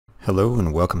Hello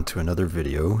and welcome to another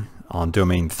video on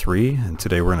Domain 3, and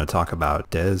today we're going to talk about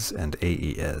DES and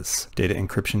AES, Data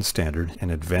Encryption Standard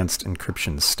and Advanced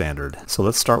Encryption Standard. So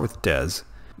let's start with DES.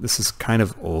 This is kind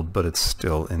of old, but it's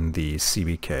still in the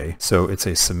CBK. So it's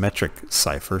a symmetric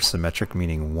cipher, symmetric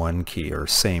meaning one key or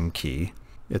same key.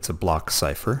 It's a block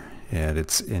cipher, and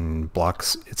it's in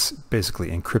blocks. It's basically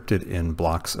encrypted in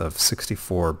blocks of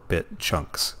 64-bit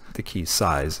chunks. The key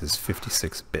size is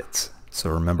 56 bits. So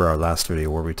remember our last video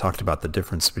where we talked about the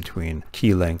difference between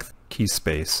key length, key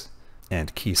space,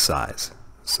 and key size.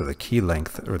 So the key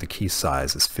length or the key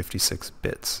size is 56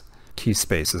 bits. Key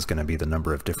space is going to be the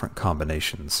number of different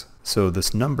combinations. So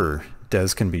this number,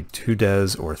 DES, can be 2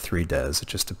 DES or 3 DES, it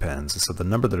just depends. So the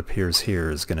number that appears here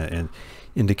is going to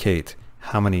indicate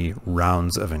how many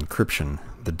rounds of encryption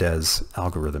the DES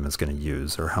algorithm is going to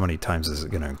use, or how many times is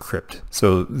it going to encrypt.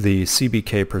 So the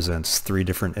CBK presents 3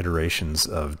 different iterations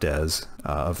of DES,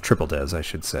 of triple DES I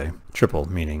should say.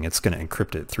 Triple meaning it's going to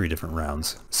encrypt it 3 different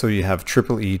rounds. So you have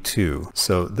triple E2.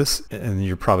 So this, and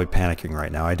you're probably panicking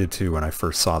right now, I did too when I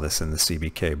first saw this in the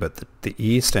CBK, but the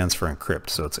E stands for encrypt.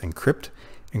 So it's encrypt,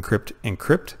 encrypt,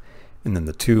 encrypt, and then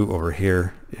the 2 over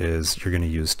here is you're going to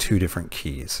use 2 different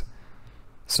keys.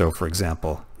 So for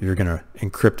example, you're going to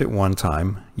encrypt it one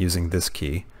time using this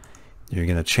key. You're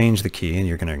going to change the key and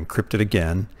you're going to encrypt it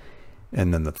again.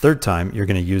 And then the third time, you're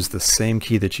going to use the same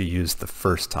key that you used the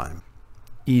first time.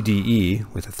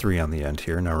 EDE with a 3 on the end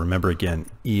here. Now remember again,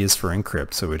 E is for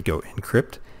encrypt, so we'd go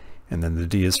encrypt, and then the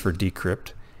D is for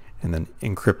decrypt, and then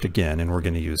encrypt again, and we're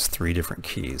going to use 3 different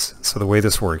keys. So the way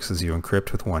this works is you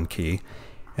encrypt with one key,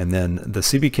 and then the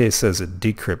CBK says it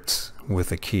decrypts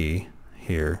with a key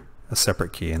here, a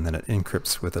separate key, and then it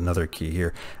encrypts with another key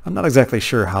here. I'm not exactly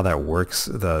sure how that works.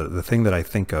 The thing that I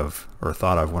think of or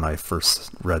thought of when I first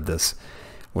read this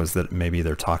was that maybe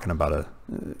they're talking about a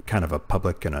kind of a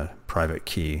public and a private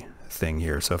key thing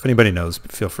here. So if anybody knows,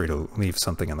 feel free to leave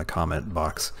something in the comment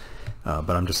box.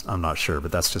 But I'm not sure,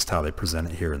 but that's just how they present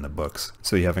it here in the books.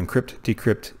 So you have encrypt,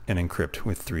 decrypt, and encrypt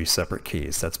with 3 separate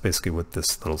keys. That's basically what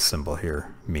this little symbol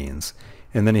here means.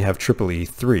 And then you have triple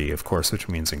E3, of course, which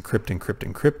means encrypt, encrypt,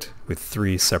 encrypt with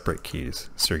 3 separate keys.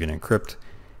 So you're going to encrypt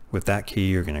with that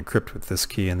key, you're going to encrypt with this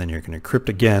key, and then you're going to encrypt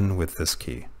again with this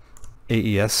key.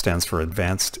 AES stands for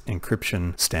Advanced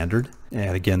Encryption Standard.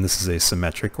 And again, this is a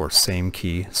symmetric or same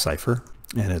key cipher.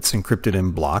 And it's encrypted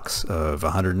in blocks of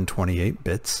 128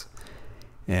 bits.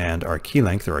 And our key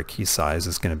length or our key size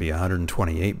is going to be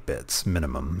 128 bits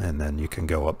minimum, and then you can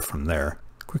go up from there.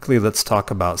 Quickly, let's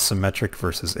talk about symmetric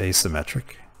versus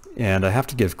asymmetric. And I have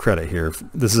to give credit here.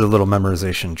 This is a little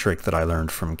memorization trick that I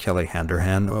learned from Kelly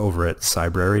Handerhan over at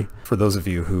CISSPrep. For those of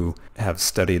you who have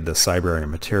studied the CISSPrep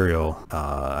material,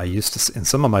 I used to, in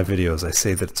some of my videos, I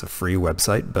say that it's a free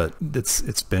website, but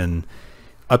it's been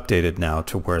updated now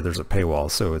to where there's a paywall,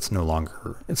 so it's no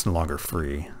longer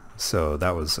free. So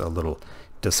that was a little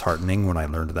disheartening when I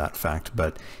learned that fact,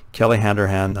 but Kelly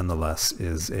Handerhan nonetheless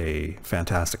is a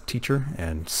fantastic teacher,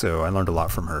 and so I learned a lot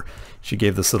from her. She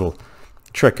gave this little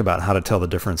trick about how to tell the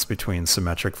difference between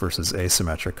symmetric versus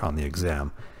asymmetric on the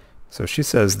exam. So she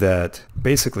says that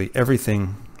basically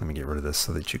everything, let me get rid of this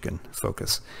so that you can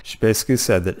focus. She basically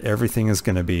said that everything is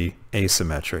going to be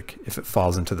asymmetric if it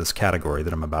falls into this category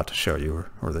that I'm about to show you,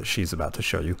 or that she's about to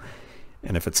show you.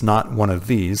 And if it's not one of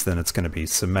these, then it's going to be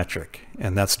symmetric,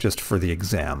 and that's just for the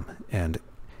exam. And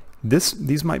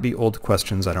these might be old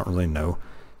questions, I don't really know.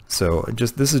 So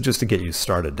this is just to get you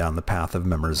started down the path of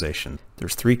memorization.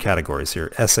 There's 3 categories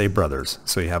here, SA brothers.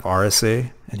 So you have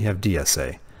RSA and you have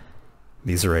DSA.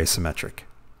 These are asymmetric.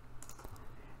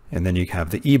 And then you have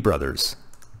the E brothers.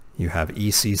 You have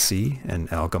ECC and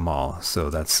El-Gamal. So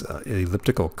that's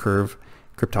elliptical curve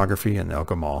cryptography and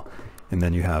El-Gamal. And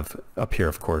then you have up here,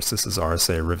 of course, this is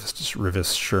RSA,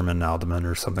 Rivis Sherman Alderman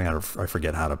or something. I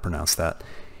forget how to pronounce that.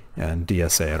 And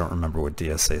DSA, I don't remember what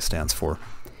DSA stands for.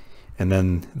 And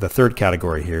then the 3rd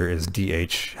category here is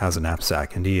DH, has a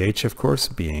knapsack. And DH, of course,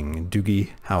 being Doogie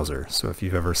Howser. So if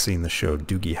you've ever seen the show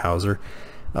Doogie Howser,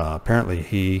 apparently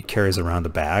he carries around a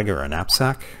bag or a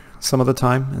knapsack some of the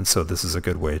time. And so this is a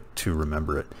good way to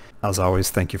remember it. As always,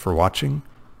 thank you for watching.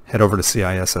 Head over to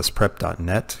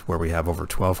CISSPrep.net, where we have over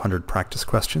 1,200 practice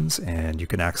questions, and you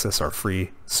can access our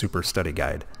free super study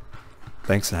guide.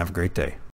 Thanks and have a great day.